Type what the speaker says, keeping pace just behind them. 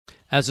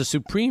as the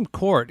Supreme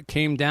Court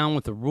came down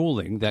with a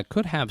ruling that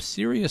could have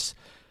serious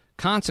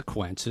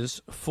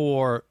consequences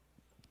for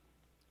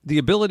the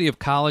ability of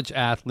college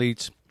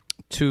athletes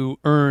to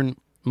earn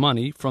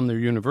money from their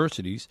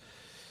universities.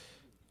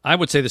 I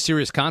would say the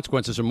serious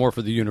consequences are more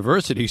for the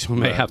universities who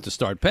may have to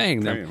start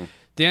paying them. Damn.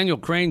 Daniel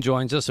Crane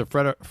joins us, a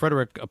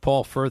Frederick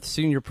Paul Firth,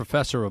 Senior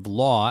Professor of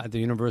Law at the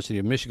University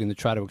of Michigan, to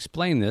try to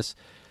explain this.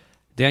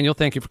 Daniel,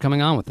 thank you for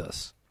coming on with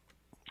us.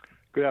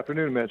 Good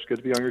afternoon, Mitch. Good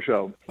to be on your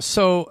show.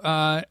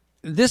 So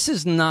this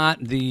is not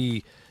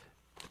the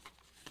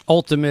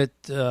ultimate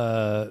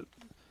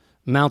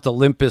Mount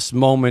Olympus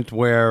moment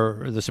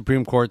where the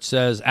Supreme Court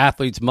says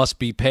athletes must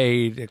be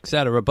paid, et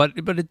cetera, but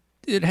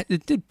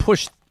it did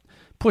push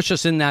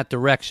us in that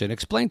direction.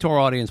 Explain to our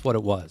audience what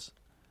it was.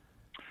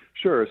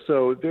 Sure.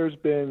 So there's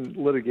been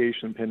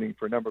litigation pending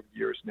for a number of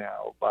years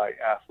now by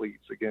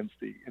athletes against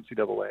the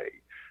NCAA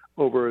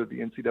over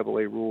the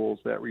NCAA rules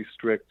that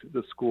restrict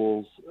the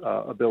school's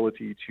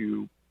ability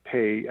to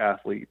pay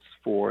athletes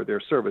for their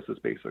services,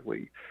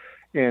 basically.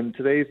 And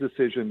today's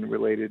decision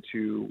related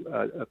to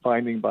a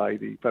finding by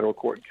the federal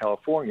court in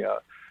California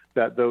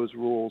that those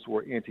rules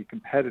were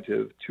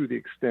anti-competitive to the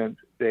extent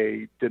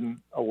they didn't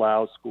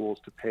allow schools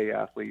to pay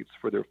athletes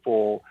for their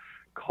full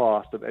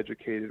cost of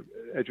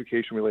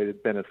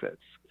education-related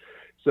benefits.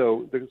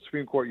 So the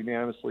Supreme Court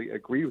unanimously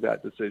agreed with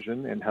that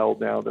decision and held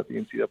now that the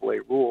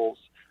NCAA rules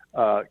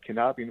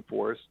cannot be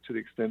enforced to the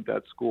extent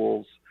that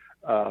schools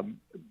are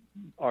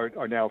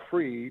now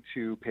free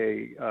to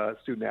pay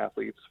student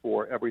athletes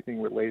for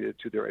everything related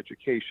to their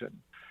education.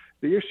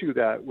 The issue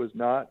that was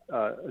not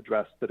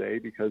addressed today,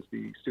 because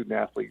the student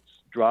athletes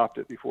dropped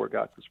it before it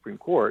got to the Supreme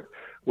Court,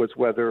 was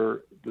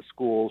whether the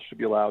schools should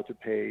be allowed to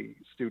pay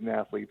student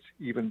athletes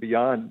even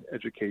beyond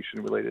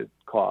education-related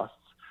costs.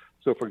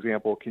 So, for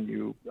example, can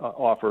you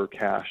offer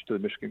cash to the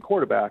Michigan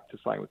quarterback to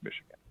sign with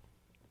Michigan?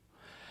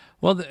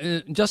 Well,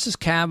 Justice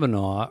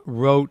Kavanaugh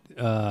wrote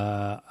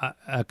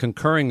a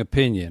concurring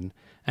opinion,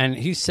 and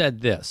he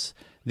said this: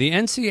 the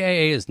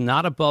NCAA is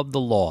not above the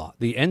law.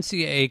 The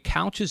NCAA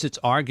couches its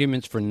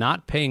arguments for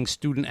not paying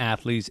student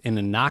athletes in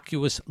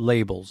innocuous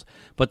labels,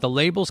 but the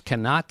labels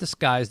cannot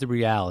disguise the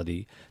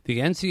reality. The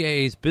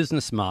NCAA's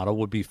business model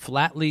would be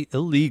flatly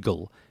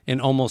illegal in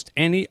almost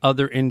any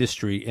other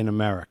industry in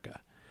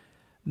America.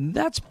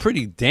 That's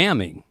pretty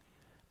damning.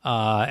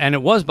 And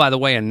it was, by the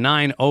way, a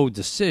 9-0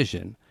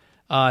 decision.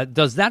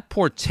 Does that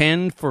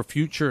portend for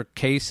future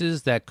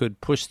cases that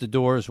could push the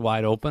doors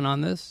wide open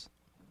on this?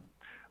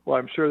 Well,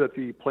 I'm sure that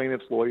the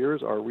plaintiff's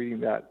lawyers are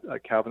reading that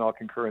Kavanaugh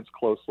concurrence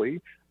closely.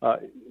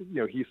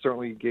 He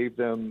certainly gave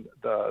them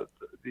the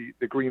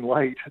green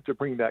light to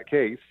bring that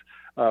case,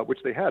 which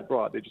they had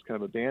brought. They just kind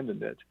of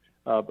abandoned it.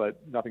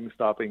 But nothing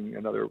stopping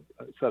another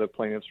set of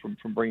plaintiffs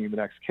from bringing the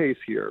next case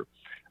here.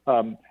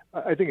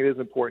 I think it is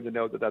important to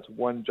note that that's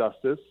one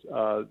justice.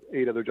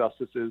 8 other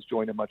justices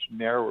joined a much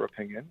narrower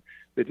opinion.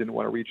 They didn't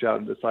want to reach out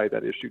and decide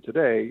that issue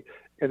today.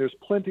 And there's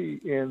plenty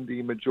in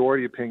the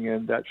majority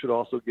opinion that should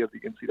also give the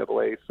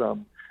NCAA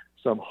some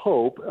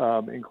hope,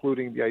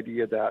 including the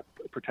idea that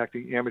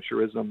protecting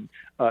amateurism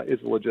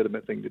is a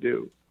legitimate thing to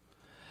do.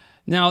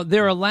 Now,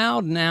 they're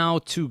allowed now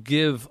to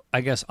give,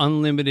 I guess,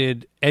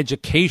 unlimited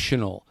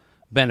educational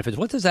benefits.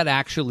 What does that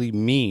actually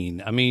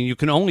mean? I mean, you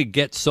can only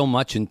get so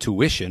much in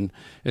tuition.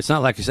 It's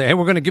not like you say, hey,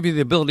 we're going to give you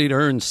the ability to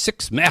earn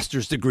 6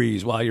 master's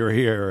degrees while you're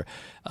here.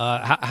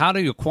 How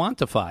do you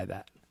quantify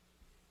that?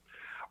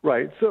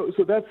 Right. So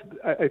that's,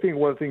 I think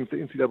one of the things the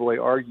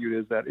NCAA argued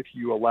is that if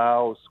you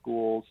allow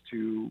schools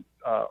to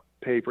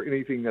pay for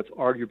anything that's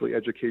arguably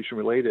education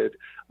related,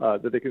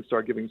 that they can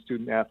start giving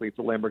student athletes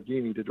a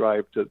Lamborghini to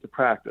drive to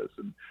practice.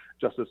 And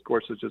Justice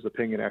Gorsuch's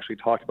opinion actually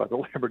talked about the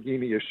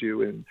Lamborghini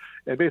issue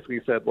and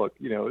basically said, look,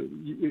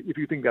 if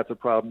you think that's a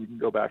problem, you can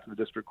go back to the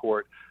district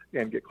court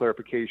and get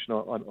clarification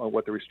on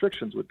what the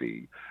restrictions would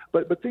be.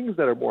 But things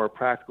that are more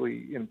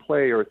practically in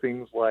play are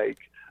things like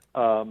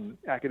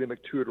academic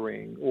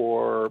tutoring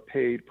or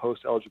paid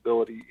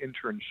post-eligibility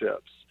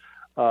internships,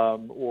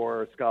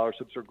 or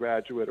scholarships for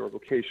graduate or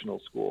vocational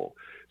school.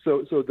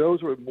 So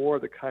those were more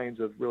the kinds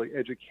of really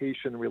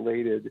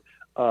education-related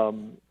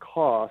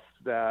costs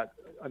that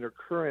under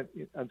current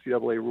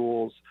NCAA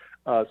rules,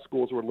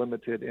 schools were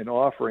limited in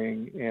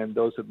offering, and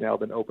those have now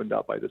been opened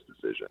up by this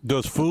decision.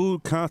 Does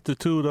food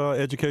constitute an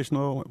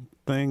educational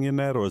thing in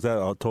that, or is that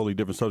a totally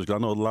different subject? I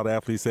know a lot of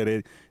athletes say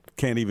they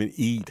can't even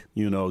eat,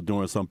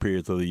 during some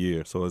periods of the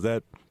year. So is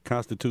that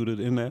constituted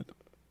in that?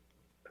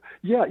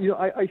 Yeah,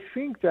 I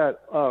think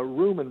that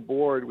room and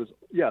board was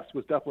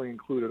definitely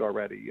included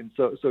already, and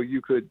so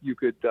you could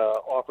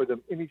offer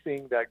them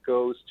anything that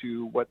goes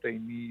to what they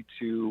need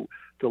to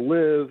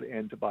live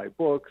and to buy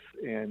books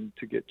and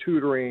to get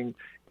tutoring,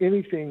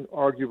 anything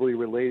arguably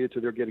related to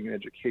their getting an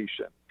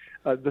education.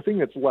 The thing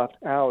that's left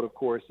out, of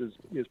course,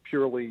 is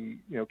purely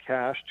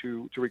cash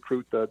to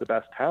recruit the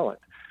best talent.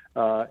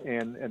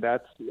 And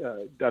that's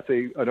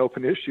an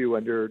open issue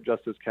under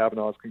Justice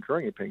Kavanaugh's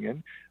concurring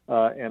opinion,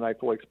 and I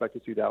fully expect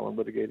to see that one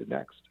litigated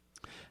next.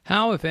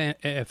 How,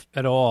 if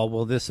at all,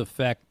 will this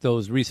affect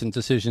those recent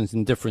decisions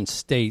in different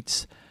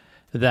states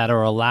that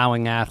are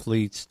allowing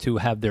athletes to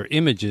have their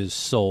images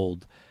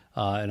sold.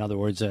 In other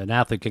words, an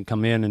athlete can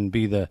come in and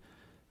be the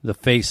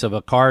face of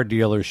a car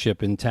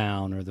dealership in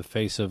town, or the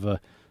face of a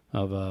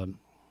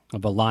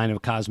line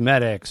of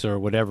cosmetics, or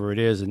whatever it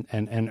is,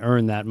 and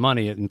earn that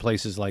money in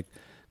places like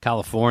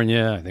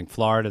California, I think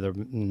Florida. There are a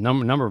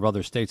number of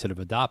other states that have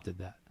adopted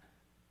that.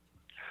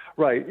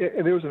 Right.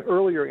 And there was an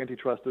earlier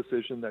antitrust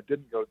decision that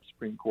didn't go to the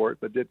Supreme Court,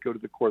 but did go to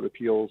the Court of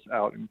Appeals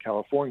out in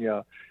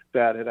California,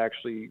 that had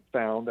actually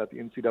found that the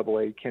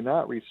NCAA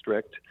cannot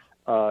restrict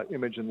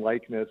image and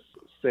likeness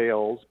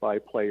sales by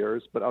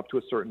players, but up to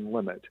a certain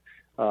limit.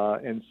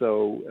 And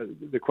so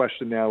the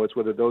question now is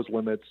whether those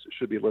limits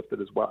should be lifted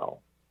as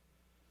well.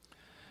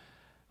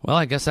 Well,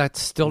 I guess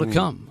that's still to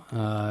come.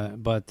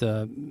 But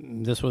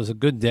this was a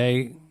good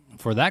day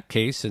for that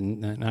case,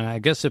 and I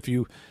guess if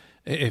you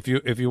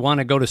want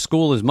to go to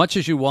school as much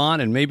as you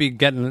want, and maybe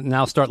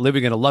now start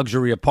living in a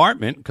luxury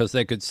apartment, because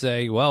they could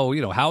say, well,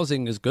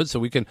 housing is good, so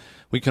we can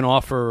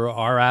offer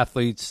our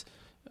athletes,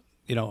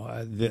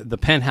 the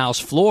penthouse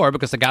floor,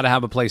 because they got to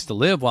have a place to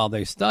live while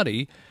they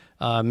study.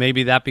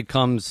 Maybe that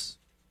becomes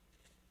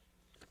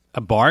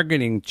a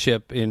bargaining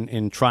chip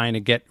in trying to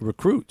get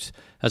recruits,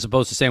 as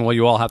opposed to saying, well,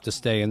 you all have to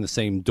stay in the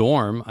same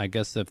dorm. I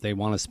guess if they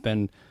want to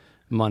spend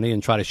money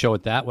and try to show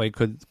it that way,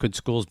 could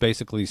schools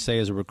basically say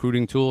as a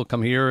recruiting tool,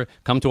 come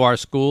to our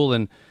school,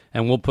 and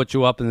we'll put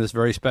you up in this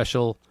very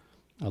special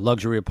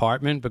luxury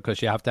apartment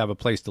because you have to have a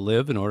place to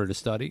live in order to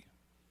study?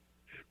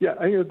 Yeah,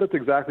 I think that's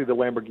exactly the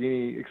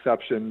Lamborghini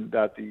exception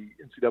that the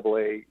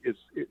NCAA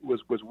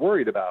was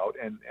worried about,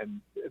 and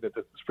that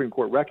the Supreme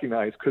Court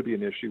recognized could be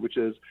an issue, which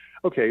is,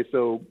 okay,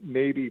 so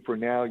maybe for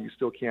now you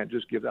still can't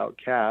just give out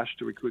cash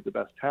to recruit the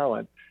best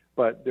talent,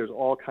 but there's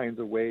all kinds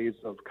of ways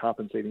of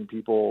compensating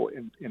people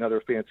in other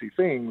fancy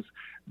things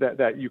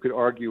that you could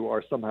argue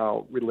are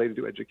somehow related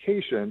to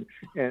education.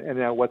 And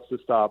now what's to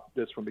stop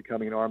this from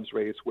becoming an arms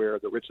race where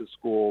the richest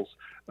schools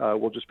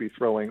will just be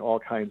throwing all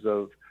kinds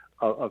of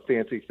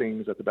fancy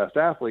things at the best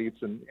athletes,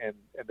 and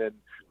then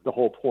the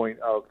whole point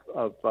of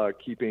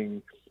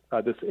keeping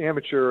this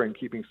amateur and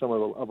keeping some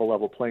of a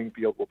level playing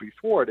field will be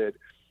thwarted.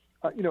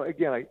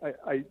 Again,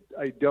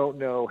 I don't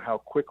know how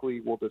quickly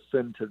we'll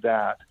descend to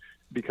that,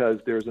 because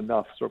there's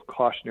enough sort of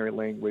cautionary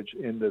language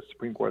in the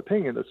Supreme Court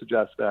opinion that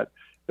suggests that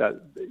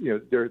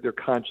they're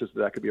conscious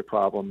that could be a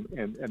problem,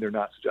 and they're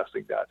not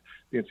suggesting that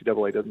the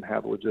NCAA doesn't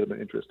have a legitimate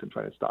interest in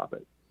trying to stop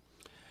it.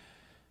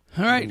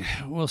 All right,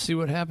 we'll see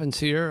what happens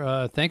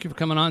here. Thank you for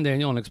coming on,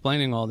 Daniel, and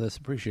explaining all this.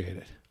 Appreciate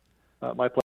it. My pleasure.